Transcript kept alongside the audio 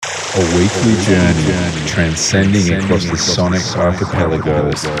A weekly journey transcending across the sonic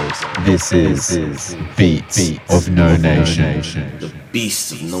archipelagos. This is Beats of No Nation. The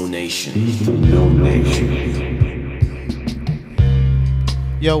Beast of No Nation.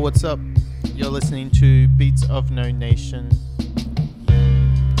 Yo, what's up? You're listening to Beats of No Nation.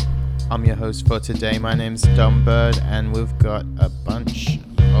 I'm your host for today. My name's Dumb Bird, and we've got a bunch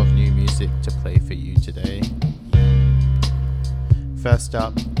of new music to play for you today. First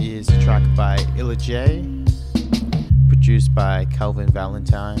up is a track by Illa J, produced by Calvin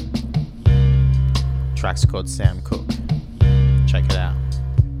Valentine. The track's called Sam Cooke. Check it out.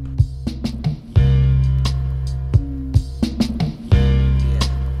 Yeah,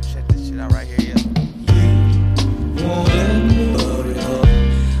 check this shit out right here,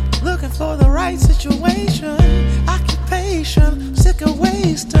 Looking for the right situation, occupation, sick of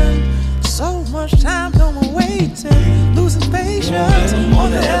wasting. So much time, no more waiting. Losing patience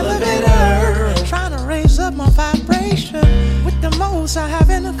on the elevator. Trying to raise up my vibration. With the most I have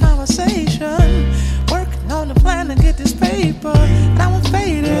in a conversation. Working on the plan to get this paper. Now I'm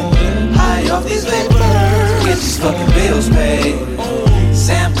faded, high off these papers. Get these fucking bills paid.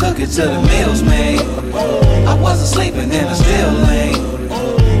 Sam Cooke it till the meals made. I wasn't sleeping and I still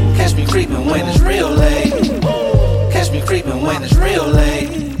ain't. Catch me creeping when it's real late. Catch me creeping when it's real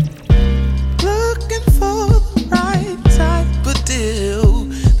late. Looking for the right type of deal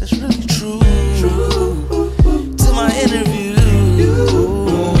that's really true to my interview.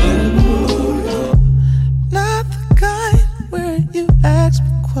 Not the kind where you ask me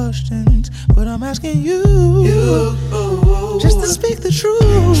questions, but I'm asking you just to speak the truth.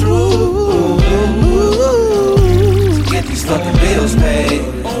 Get these fucking bills paid.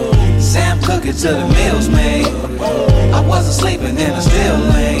 Sam Cooke it till the meals made. I wasn't sleeping and I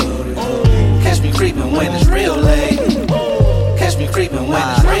still ain't. Catch me creeping when it's real late. Catch me creeping when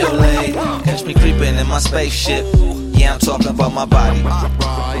it's real late. Catch me creeping in my spaceship. Yeah, I'm talking about my body.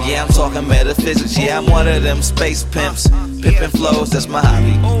 Yeah, I'm talking metaphysics. Yeah, I'm one of them space pimps. Pimping flows, that's my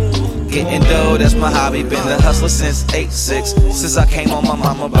hobby. Getting dough, that's my hobby. Been a hustler since 8'6", since I came on my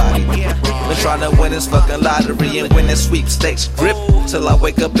mama body. Been trying to win this fucking lottery and win this sweepstakes grip till I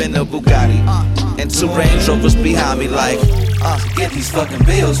wake up in a Bugatti and 2 Range Rovers behind me like, get these fucking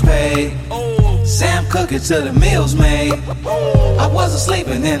bills paid. Sam Cooke it till the meals made. I wasn't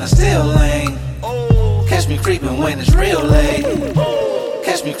sleeping and I still ain't. Catch me creeping when it's real late.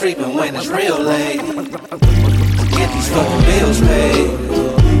 Catch me creeping when it's real late. Get these fucking bills paid.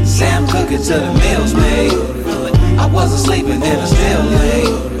 Sam Cooke it till the meals made. I wasn't sleeping and I still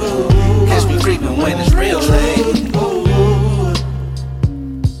ain't. Catch me creeping when it's real late.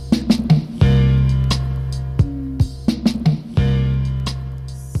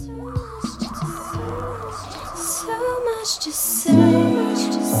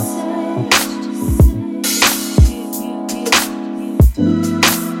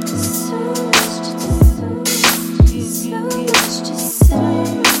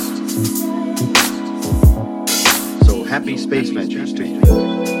 Happy space ventures to you.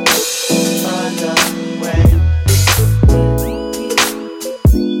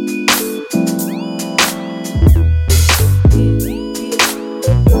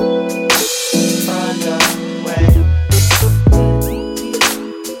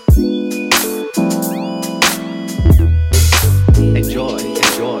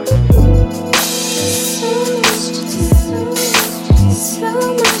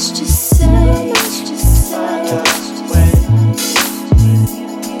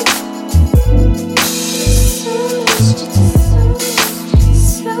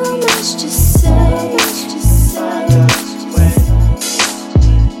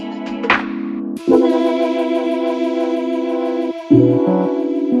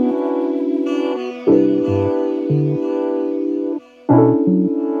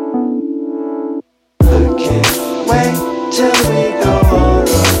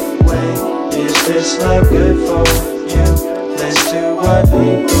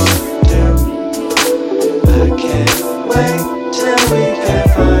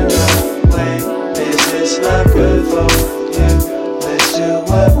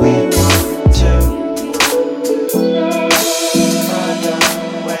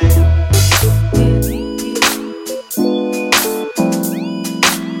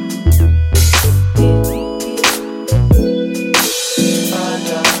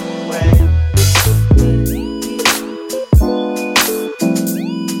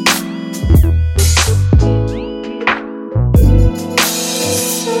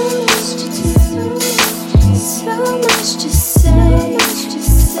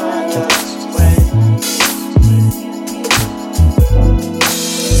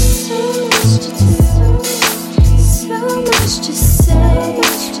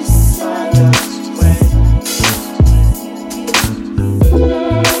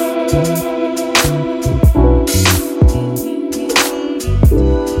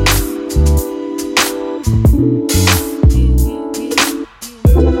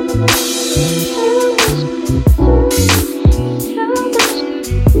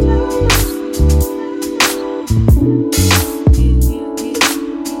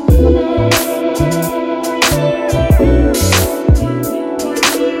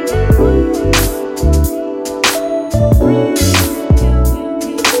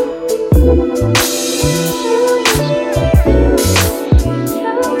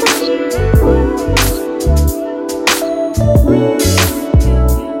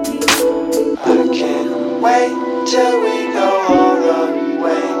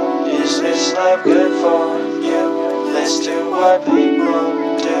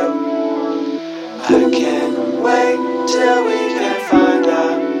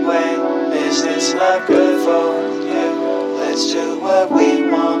 what we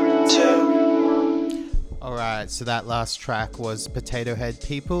want to. Alright, so that last track was Potato Head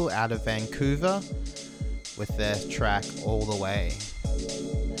People out of Vancouver with their track All The Way.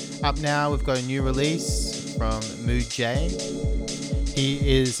 Up now, we've got a new release from Mood J.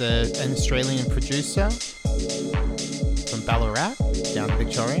 He is an Australian producer from Ballarat, down in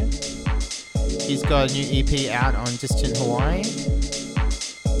Victoria. He's got a new EP out on Distant Hawaii.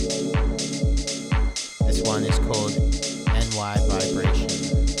 This one is called NY Vibration.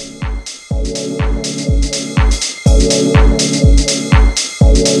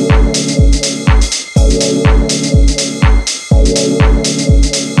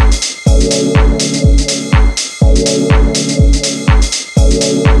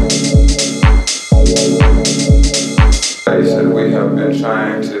 We have been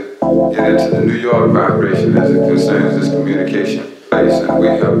trying to get into the New York vibration as it concerns this communication. We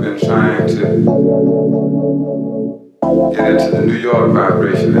have been trying to get into the New York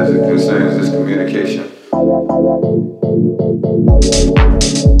vibration as it concerns this communication.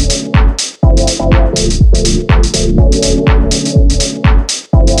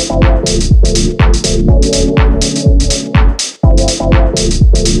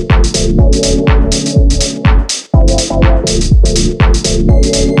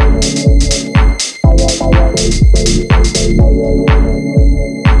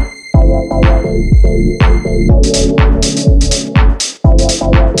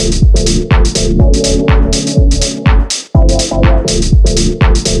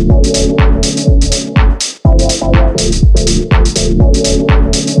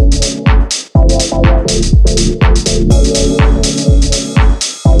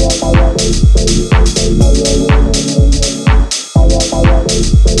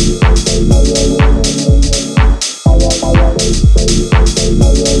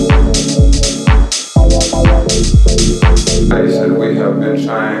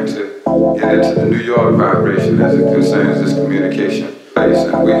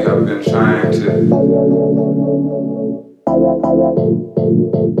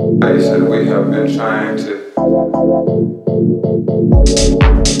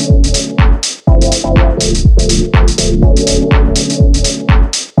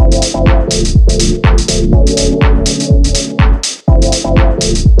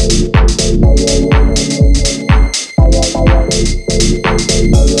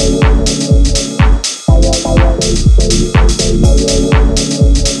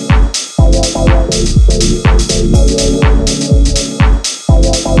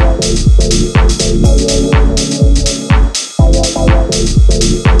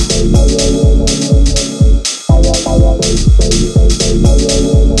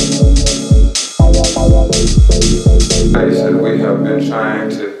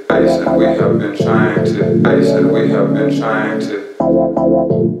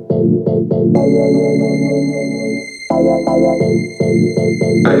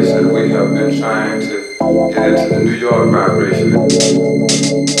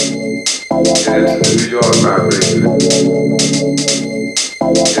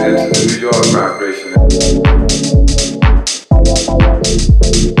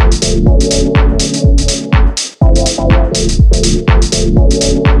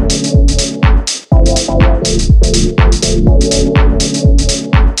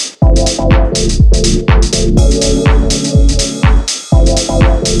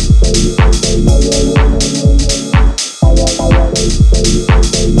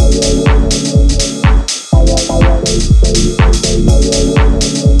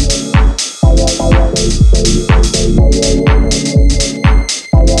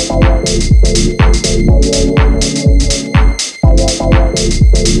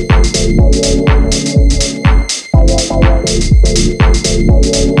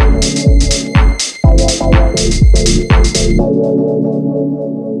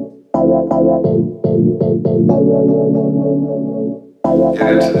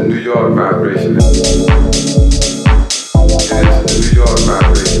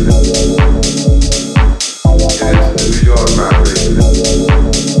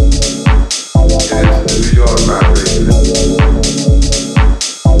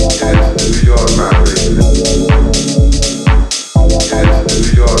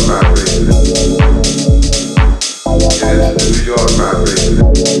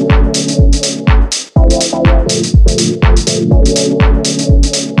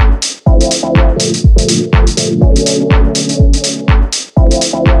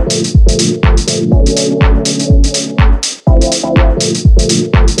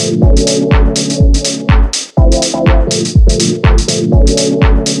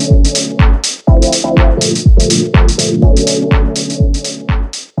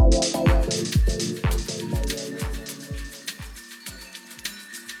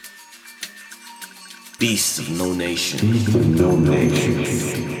 Beasts of no nation. No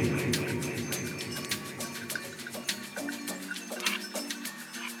nation.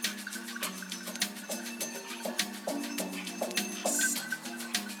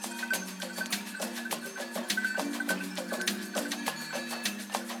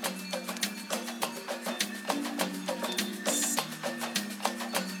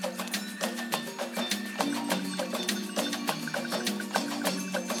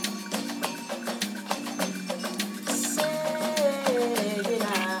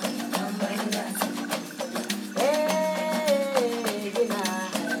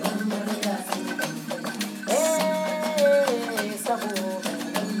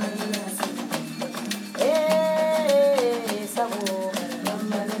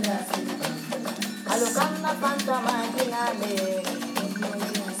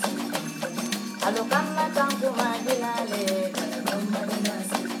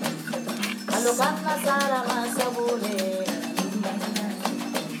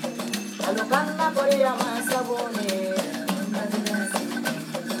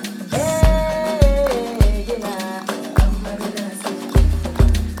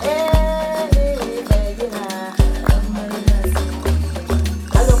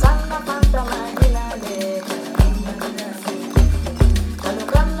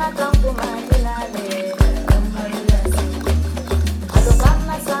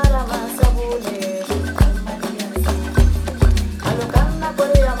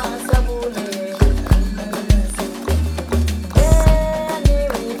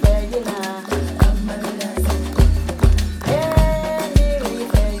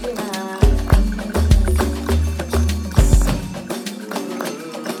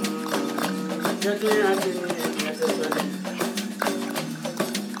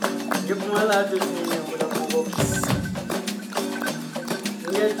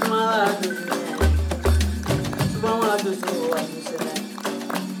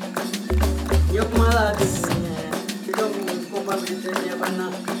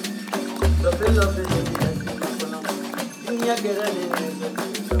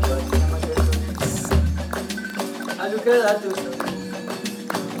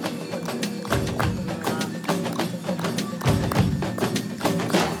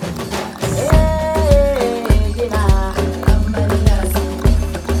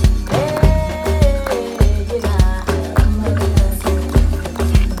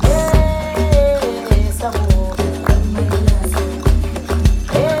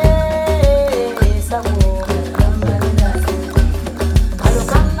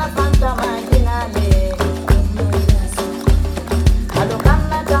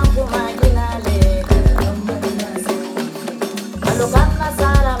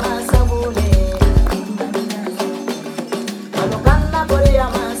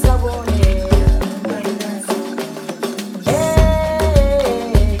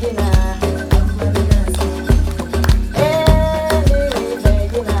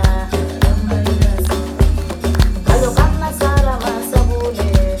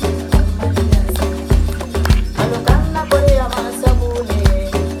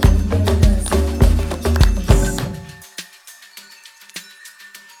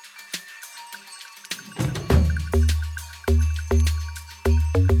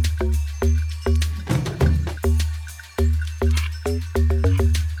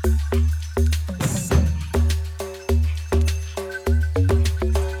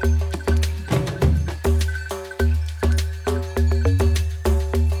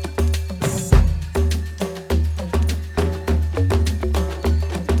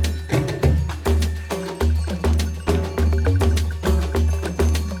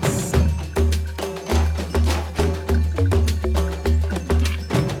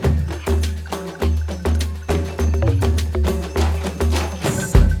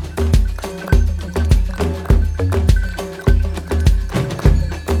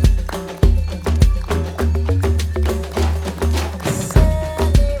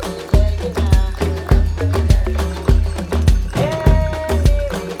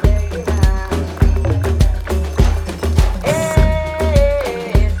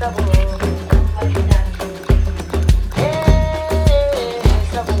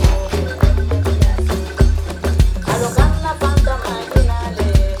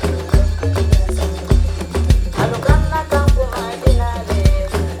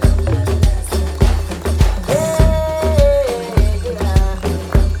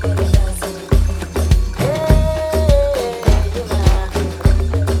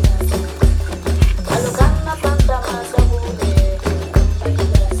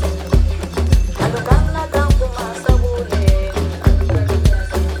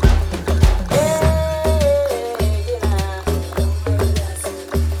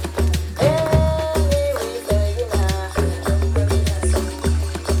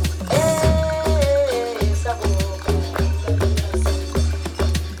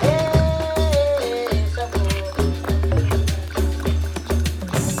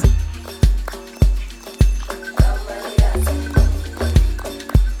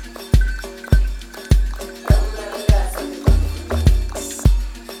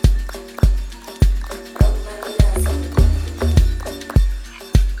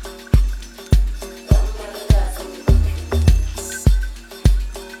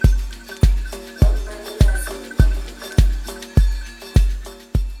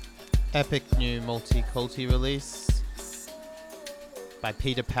 Epic new multi-culti release by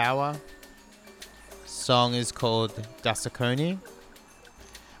Peter Power. Song is called Dasakoni.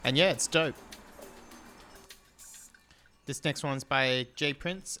 And yeah, it's dope. This next one's by J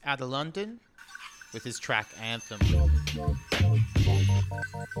Prince out of London with his track Anthem.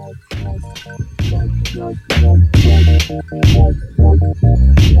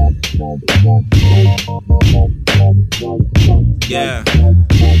 Yeah,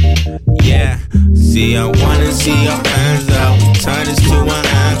 yeah. See, I wanna see your hands up. Turn this to an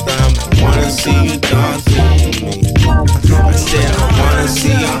anthem. Wanna see you dancing with me. I said I wanna see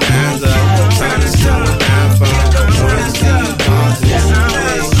your hands up. Turn this to an anthem. Wanna see you dancing.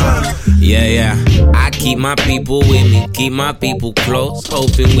 Yeah, yeah. I keep my people with me, keep my people close.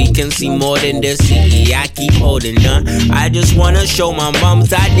 Hoping we can see more than the CE. I keep holding on. I just wanna show my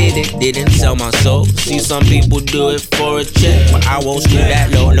moms I didn't sell my soul. See, some people do it for a check, but I won't stoop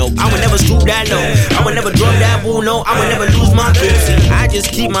that low. No, I would never stoop that low. I would never drop that bull. No, I would never lose my grip. See, I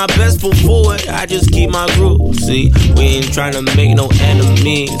just keep my best foot forward. I just keep my groove. See, we ain't trying to make no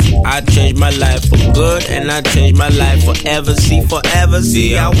enemies. I changed my life for good, and I changed my life forever. See, forever.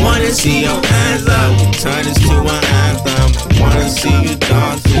 See, I wanna see your hands up. Turn this to an anthem. Wanna see you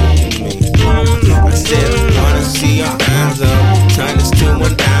dancing with me. I said I wanna see your hands up. Turn this to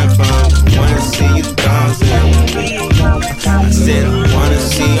an anthem. Wanna see you dancing with me. I said I wanna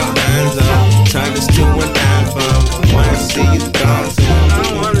see your hands up. Turn this to an anthem. Wanna see you dancing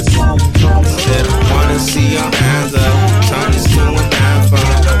with me. I said I wanna see your hands up. Turn this to an anthem.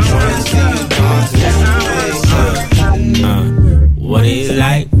 Wanna see you dancing with me. What is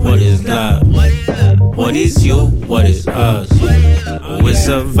like? What is love? What is you? What is us? We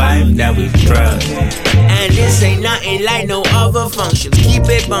survive that we trust. And this ain't nothing like no other functions. Keep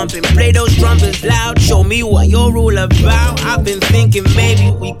it bumping, play those trumpets loud. Show me what you're all about. I've been thinking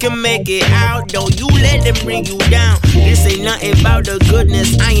maybe we can make it out. Don't you let them bring you down. This ain't nothing about the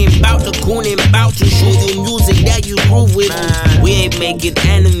goodness. I ain't about the cooning, about to show you music that you groove with. We ain't making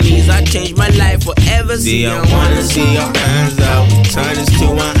enemies. I changed my life forever. See, I wanna see your hands up. Turn this to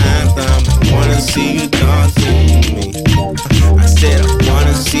an anthem. Wanna see you dancing with me. I said I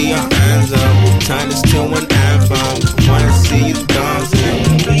wanna see your hands up. Turn this to an anthem. Wanna see you dancing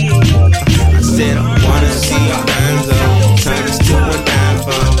with me. I said I wanna see your hands up. Turn this to an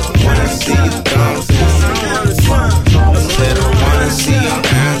anthem. Wanna see you dancing with me. I said I wanna see your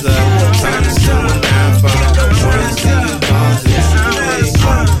hands up. Turn this to an anthem. Wanna see you dancing with me.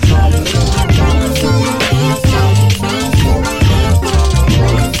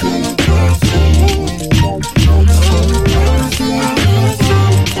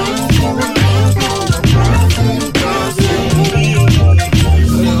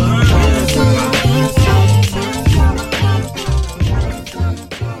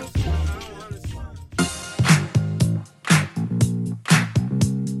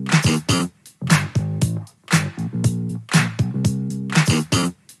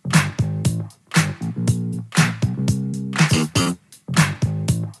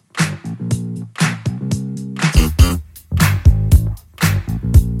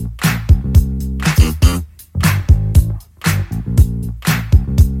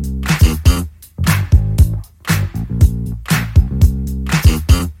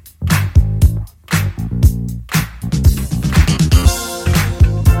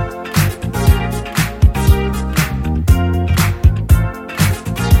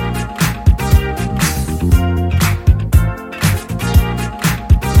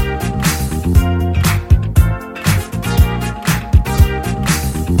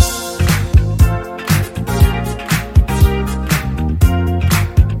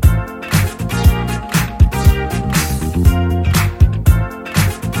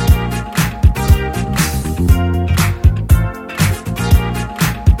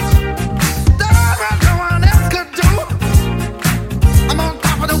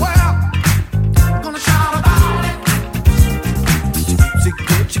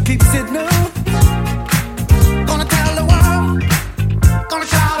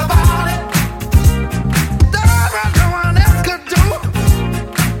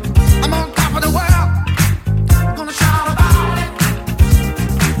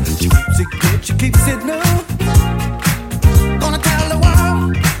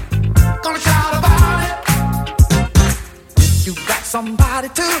 somebody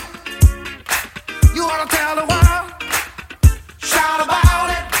to. You ought to tell the world, shout about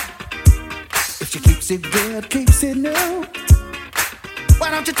it. If she keeps it good, keeps it new, why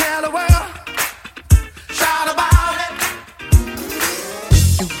don't you tell the world, shout about it.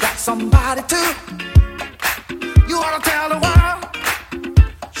 If you got somebody to, you ought to tell the world,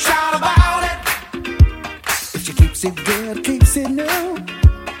 shout about it. keeps it good, keeps it new.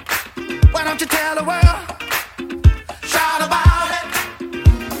 Why don't you tell the world? Shout about it.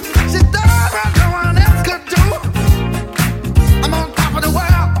 She does what no one else could do. I'm on top of the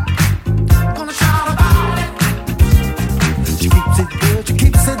world. Gonna shout about it. She keeps it good, she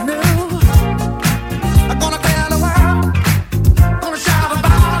keeps it new. I'm gonna tell the world. Gonna shout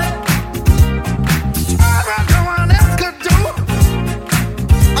about it. She does what no one else could do.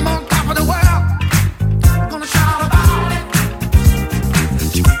 I'm on top of the world. Gonna shout about it.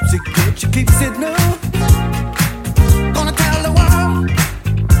 She keeps it good, she keeps it new. Gonna tell the world.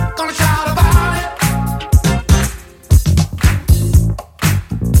 Gonna shout about it.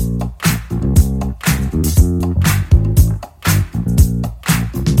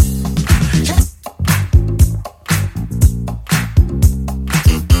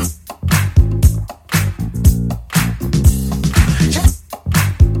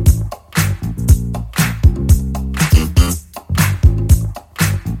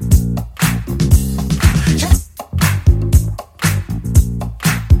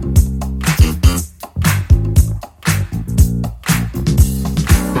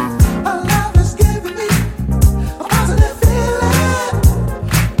 Our love is giving me a positive feeling.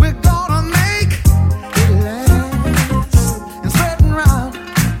 We're gonna make it last and spreading round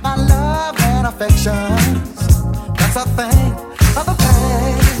our love and affections. That's a thing of the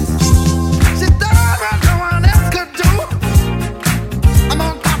past. She does what no one else could do. I'm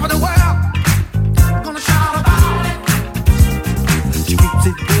on top of the world. Gonna shout about it. She keeps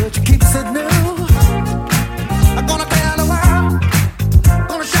it good, she keeps it new. I'm gonna tell the world.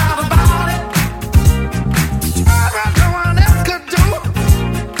 Gonna shout about it. She does what no one else could do.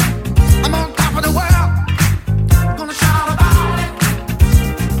 I'm on top of the world. Gonna shout about it.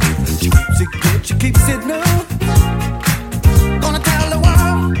 She keeps it good, she keeps it new. Gonna tell the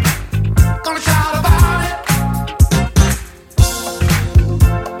world. Gonna shout about it.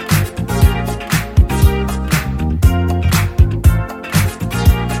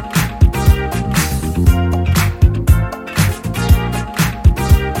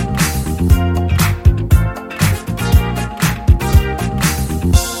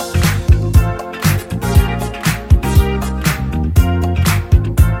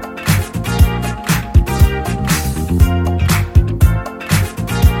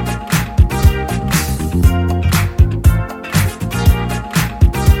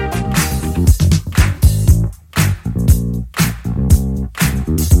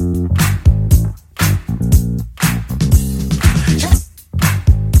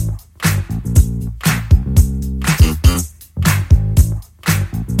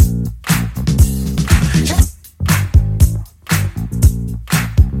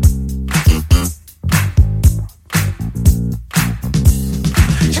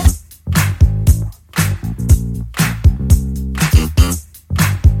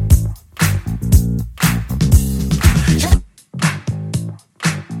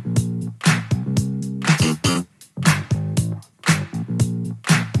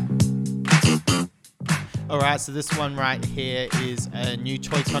 Alright, so this one right here is a new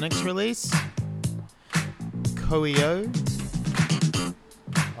Toy Tonics release. Koeo.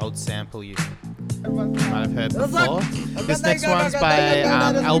 Old sample you might have heard before. This next one's by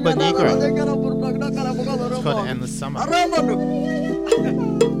Alba Negro. It's called Endless Summer.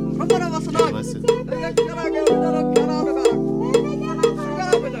 Listen.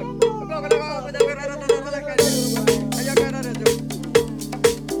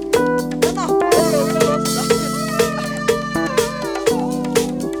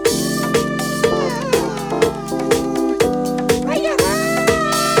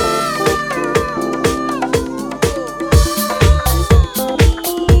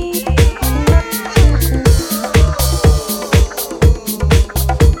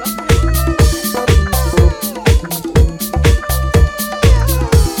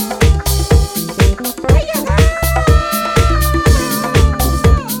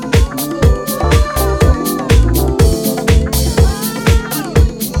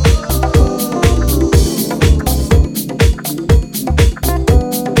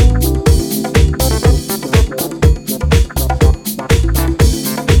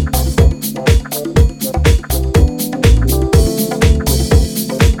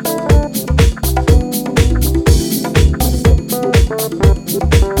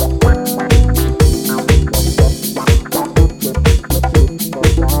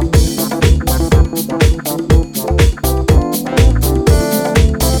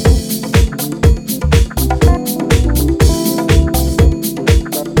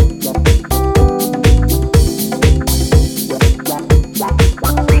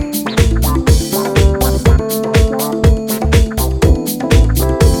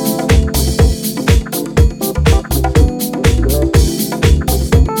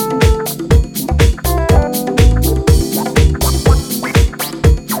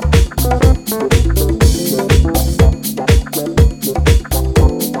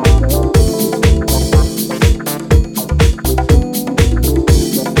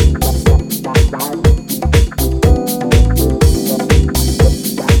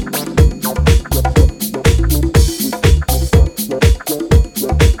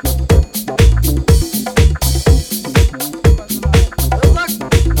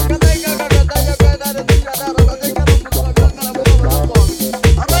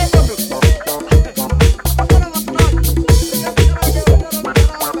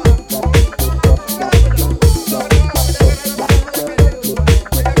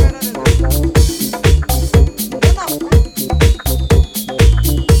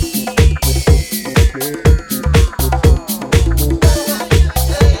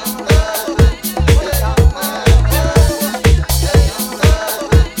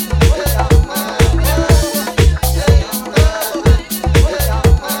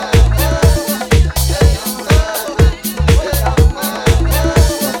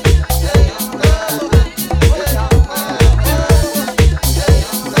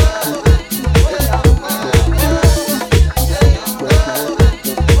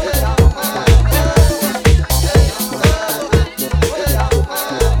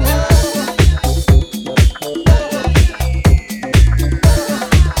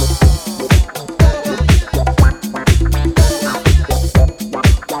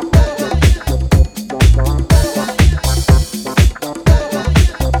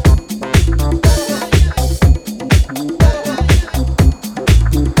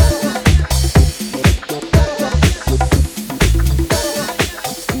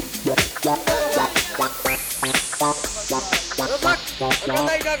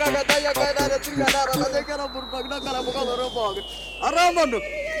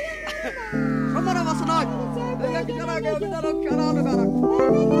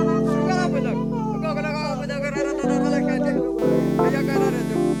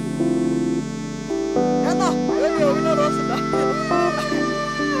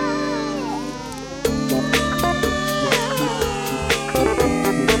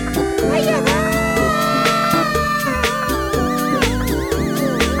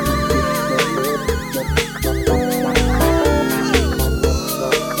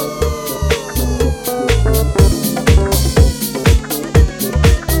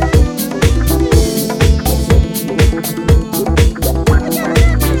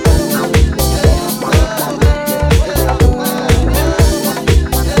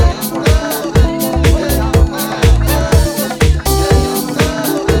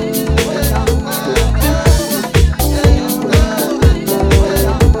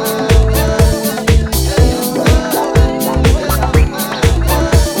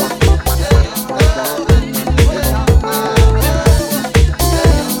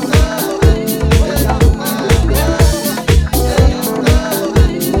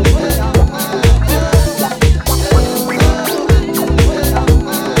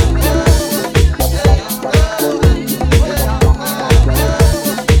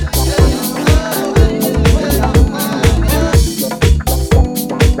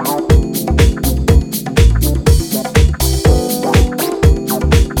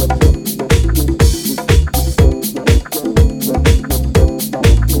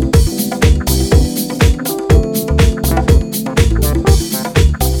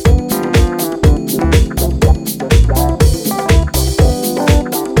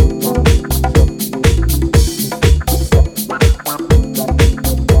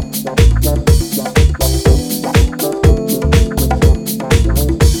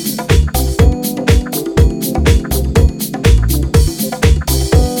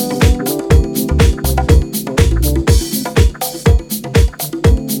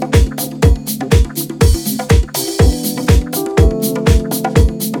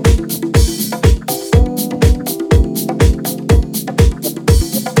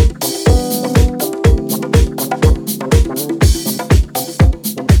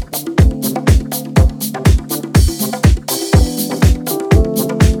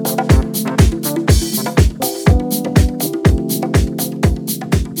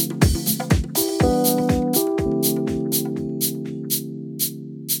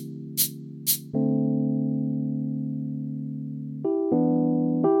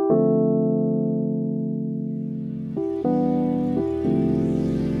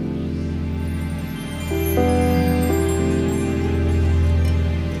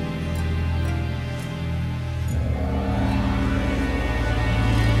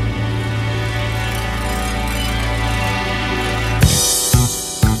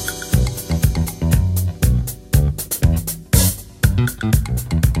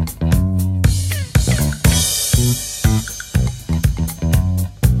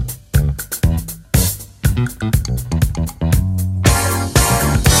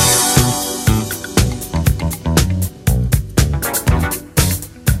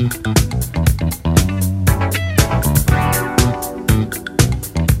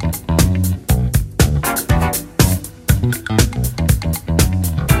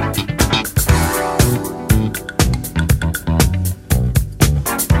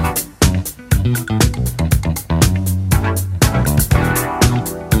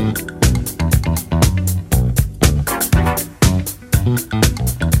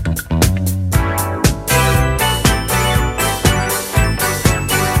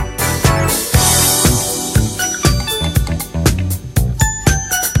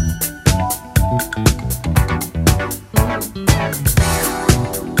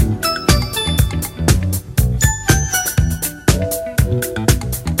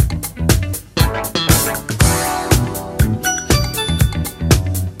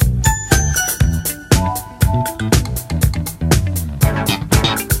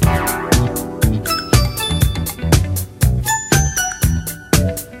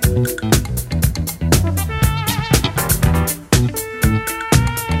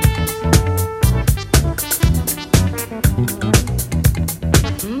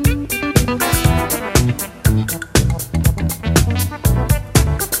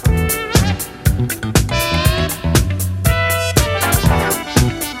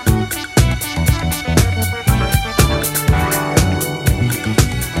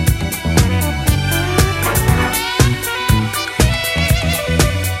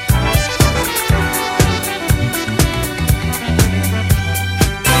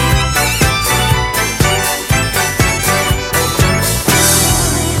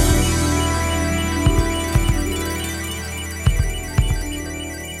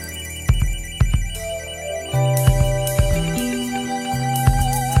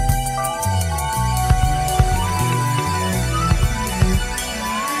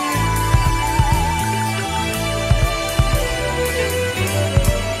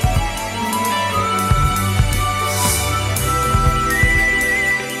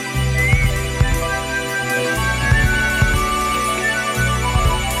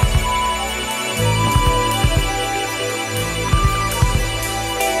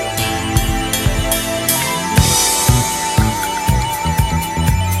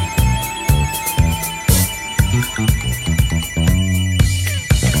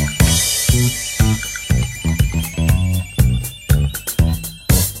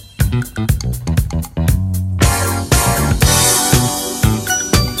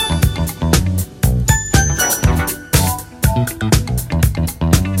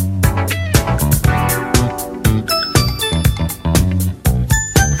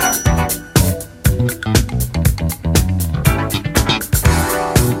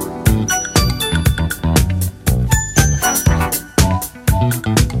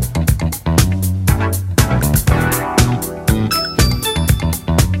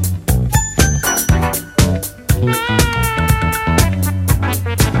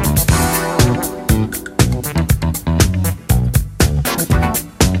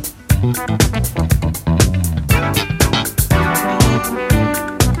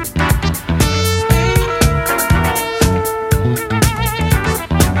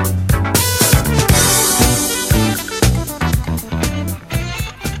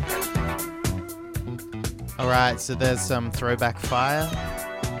 So there's some throwback fire,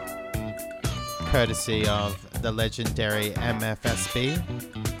 courtesy of the legendary MFSB.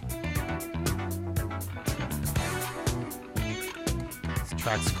 This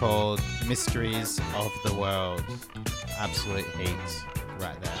track's called Mysteries of the World. Absolute heat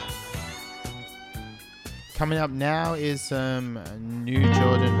right there. Coming up now is some new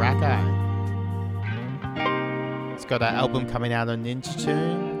Jordan Rakai. It's got an album coming out on Ninja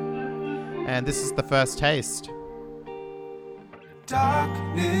Tune, and this is the first taste.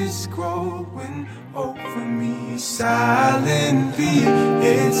 Darkness growing over me silently,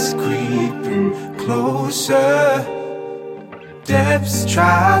 it's creeping closer. Depths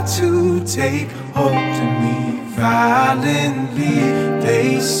try to take hold of me violently,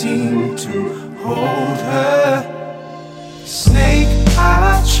 they seem to hold her. Snake,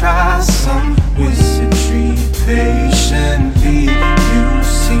 I try some wizardry patiently, you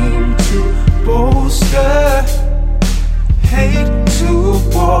seem to bolster hate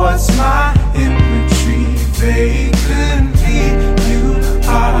towards my imagery vacantly. You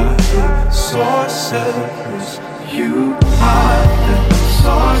are the sorceress, you are the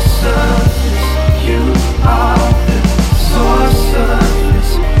sorceress, you are the sorceress,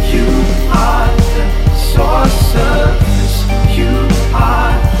 you are the sorceress, you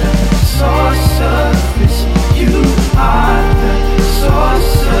are the sorceress, you are the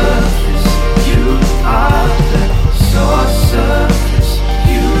sorceress, you are the sorceress,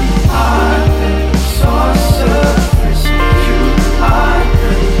 you are the sorceress, you are the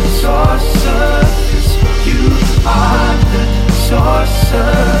sorceress, you are the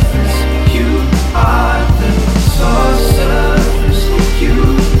sorceress, you are the sorceress, you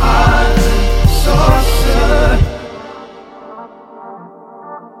are the sorceress.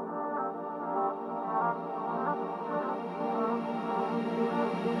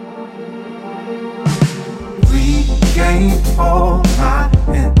 Regain all my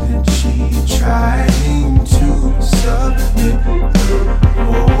energy, trying to submit the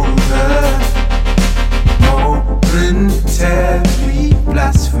older momentary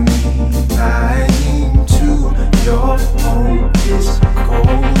blasphemy, lying to your home is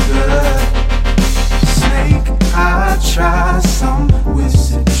colder. Snake, I try some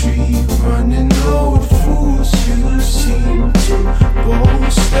wizardry, running old fools you seem to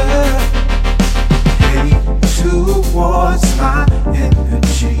bolster. Hate towards my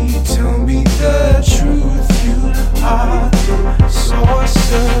energy, tell me the truth, you are the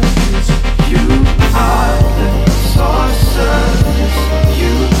sorceress, you are the sorceress,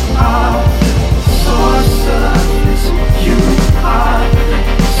 you are the sorceress, you are the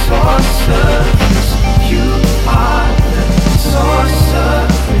sorceress, you are the sorceress,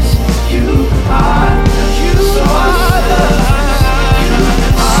 you are the sorceress, you are the sorceress.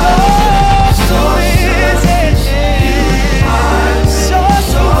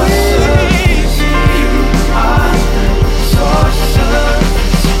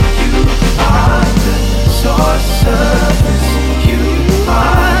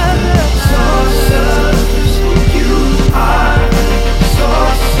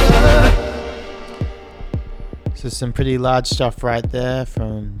 So some pretty large stuff right there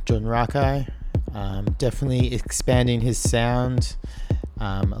from Jordan Rakai. Definitely expanding his sound,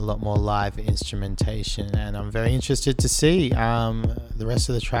 a lot more live instrumentation, and I'm very interested to see the rest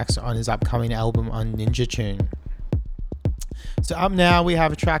of the tracks on his upcoming album on Ninja Tune. So up now we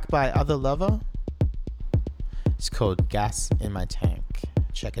have a track by Other Lover. It's called Gas in My Tank.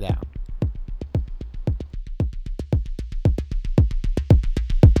 Check it out.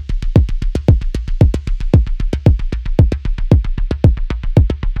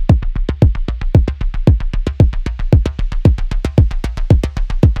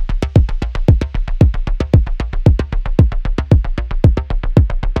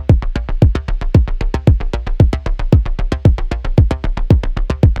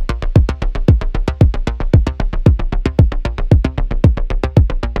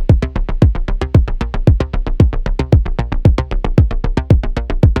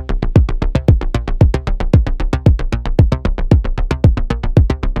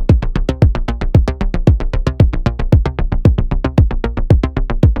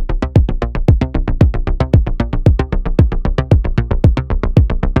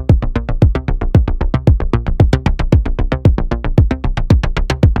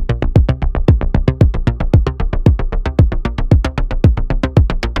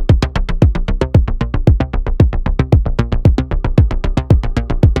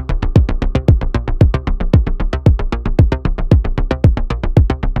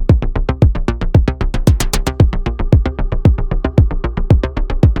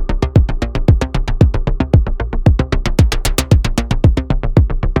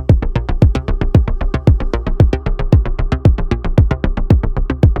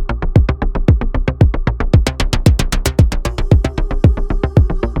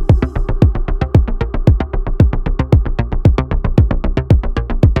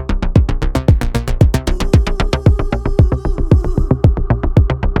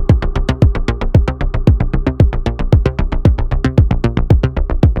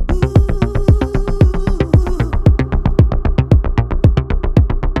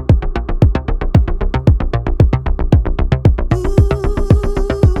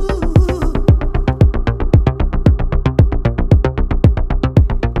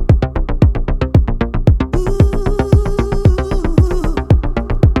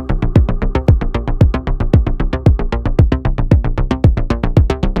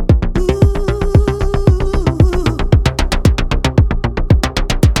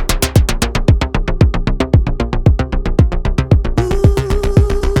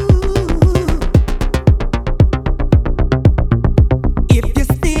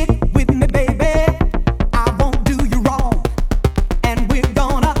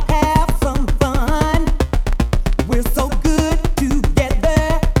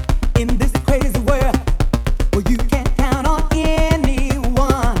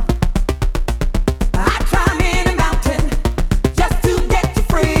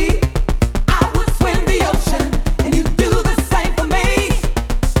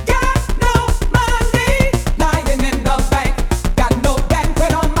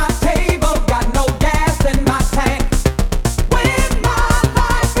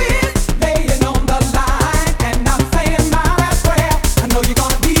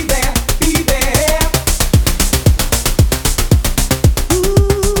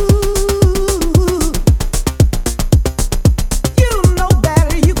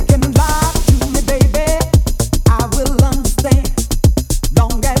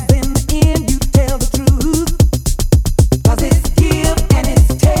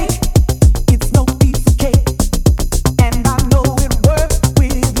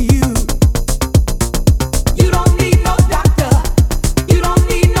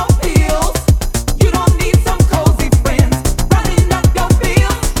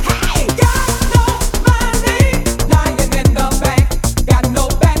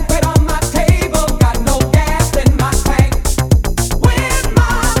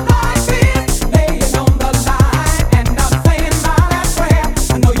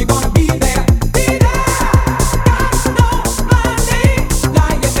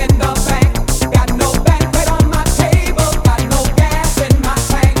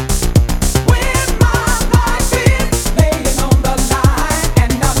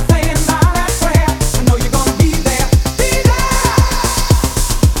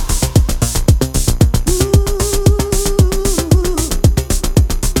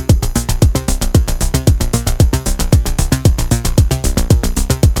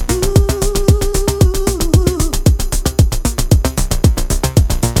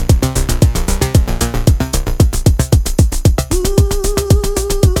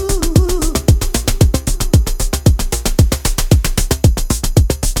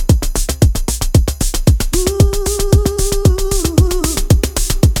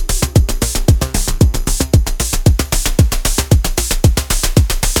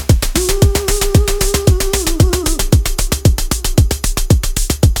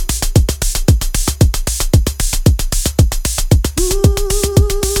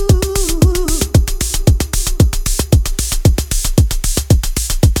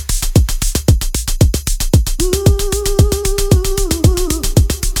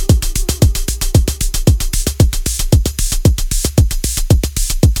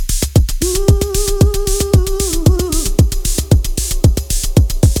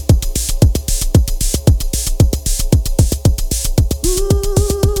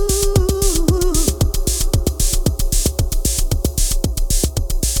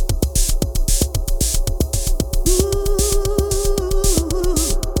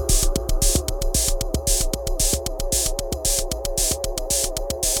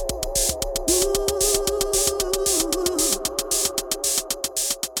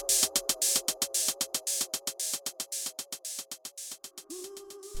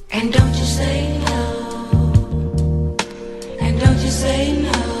 And don't you say no. And don't you say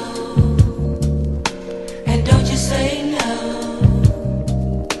no. And don't you say no.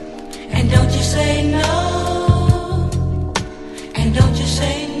 And don't you say no. And don't you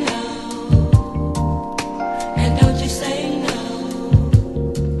say no. And don't you say no.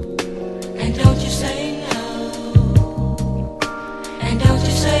 And don't you say no. And don't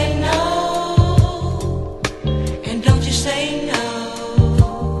you say no. And don't you say no.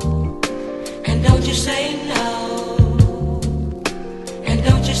 And don't you say no. And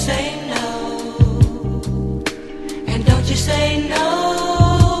don't you say no. And don't you say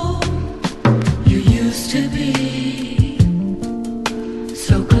no. You used to be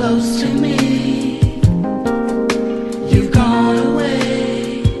so close to me. You've gone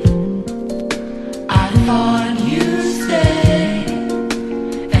away. I thought you'd stay.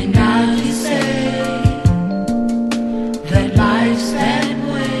 And now you say that life's that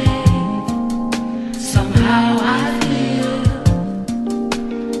way. Somehow I feel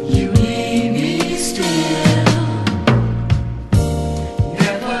you need me still.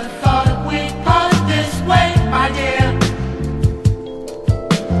 Never thought we'd part this way, my dear.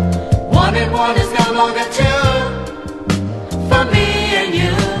 One and one is no longer two for me and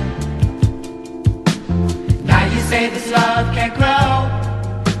you. Now you say this love can't grow,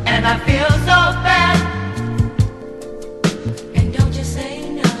 and I feel so bad. And don't you say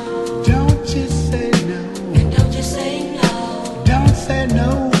no. Don't you say no. And don't you say no. Don't say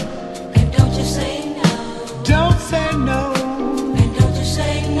no. And don't you say no. Don't say no. And don't you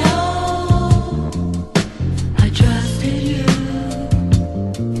say no. I trusted you,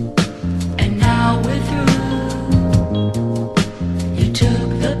 and now we're through. You took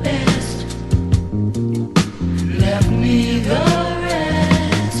the best, left me the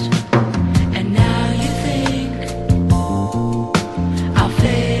rest. And now you think I'll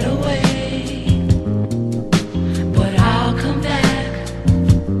fade away, but I'll come back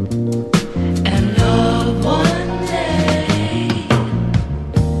and love one day.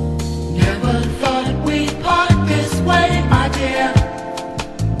 Never thought we'd part this way, my dear.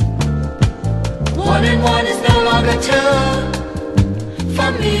 One and one is no longer two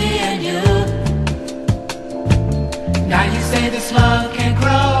for me and you. Now you say this love can't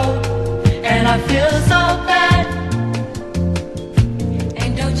grow, and I feel so bad.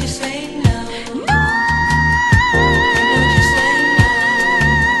 And don't you say no. No. And don't you say no.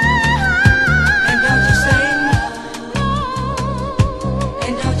 And don't you say no.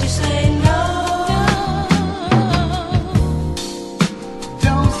 And don't you say no.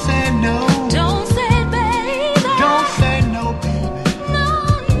 Don't say no. Don't say it, baby. Don't say no, baby. No,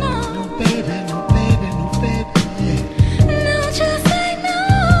 no. No, baby, no, baby, no, baby. Don't you say no.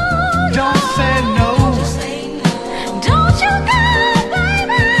 Don't say no. Don't you say no. Don't you go,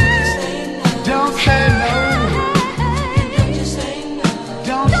 baby. Don't say no. And don't you say no.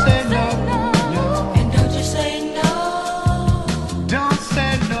 Don't say no. No. And don't you say no. Don't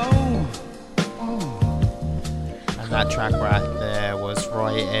say no. And that track right there was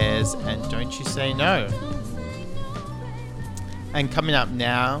Roy Ayers and Don't You Say No. And coming up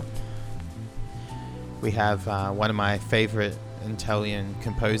now, we have one of my favorite Italian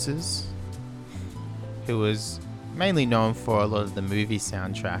composers, who was mainly known for a lot of the movie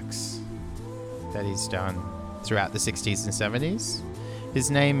soundtracks that he's done throughout the 60s and 70s. His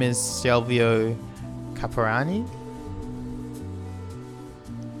name is Silvio Caporani,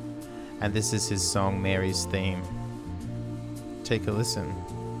 and this is his song Mary's Theme. Take a listen.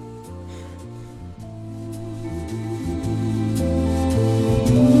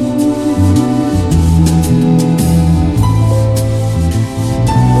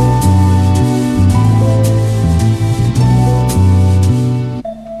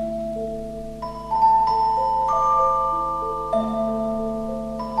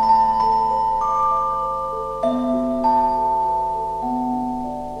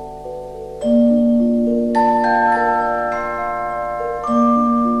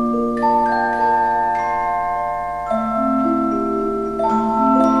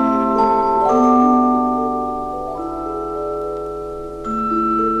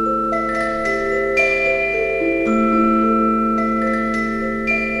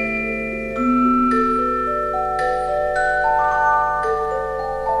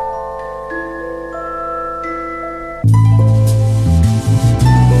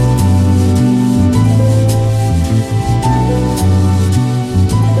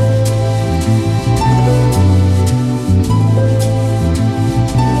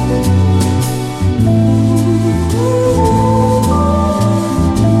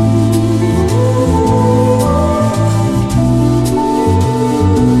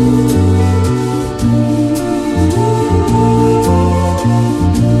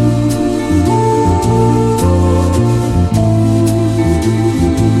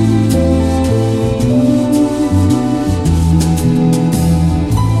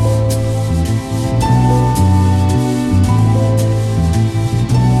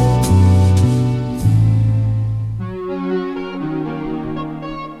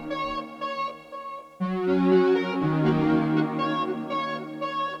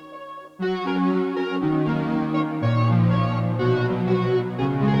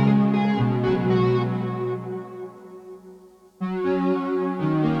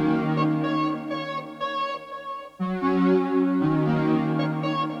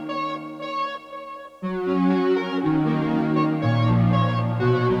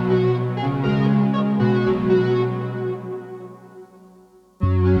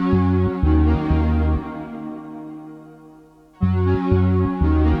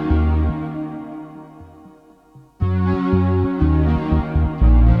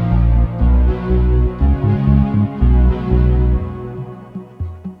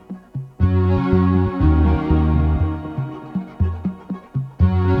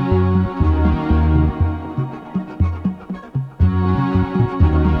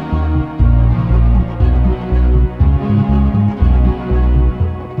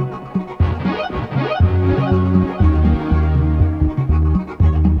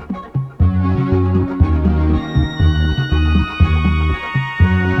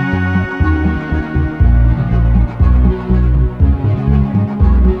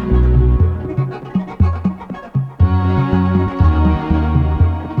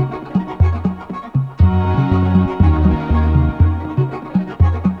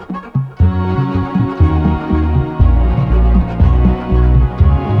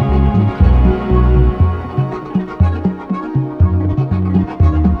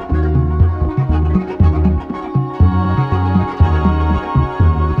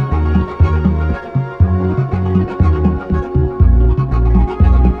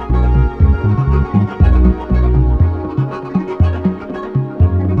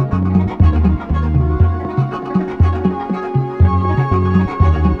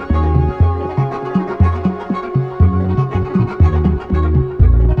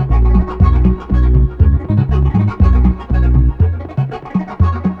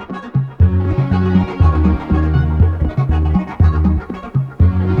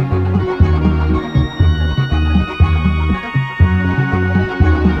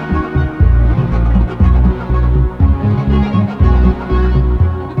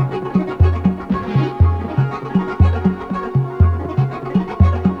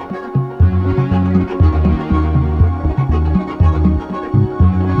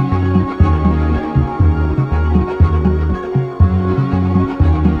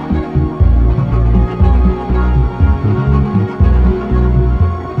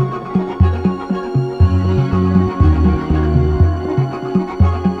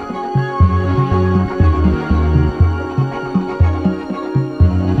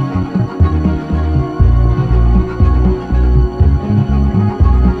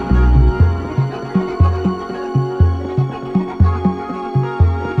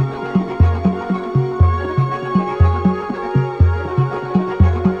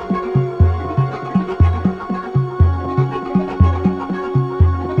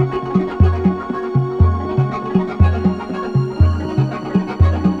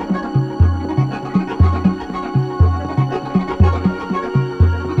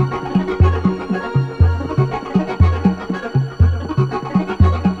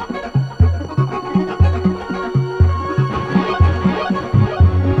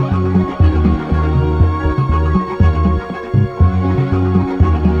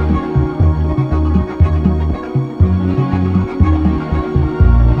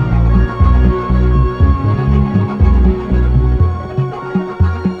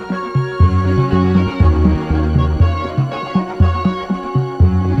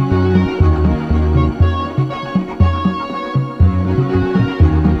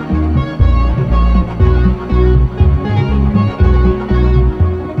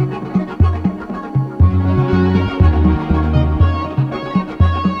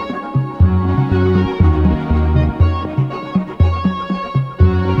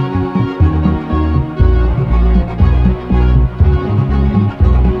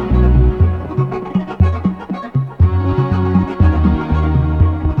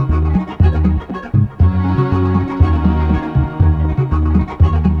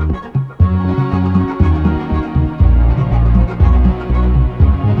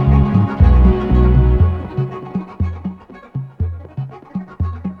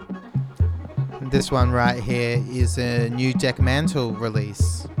 This one right here is a new Deck Mantle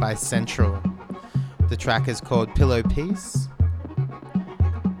release by Central. The track is called Pillow Piece,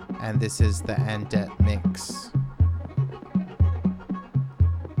 and this is the Andet mix.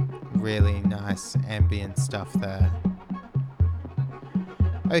 Really nice ambient stuff there.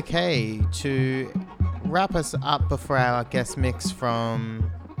 Okay, to wrap us up before our guest mix from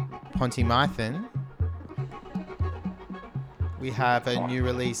Ponty Mython, we have a new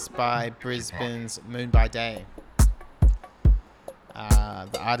release by Brisbane's Moon by Day.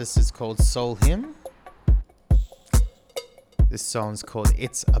 The artist is called Soul Hymn. This song's called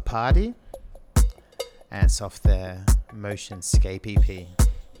It's a Party, and it's off their Motionscape EP.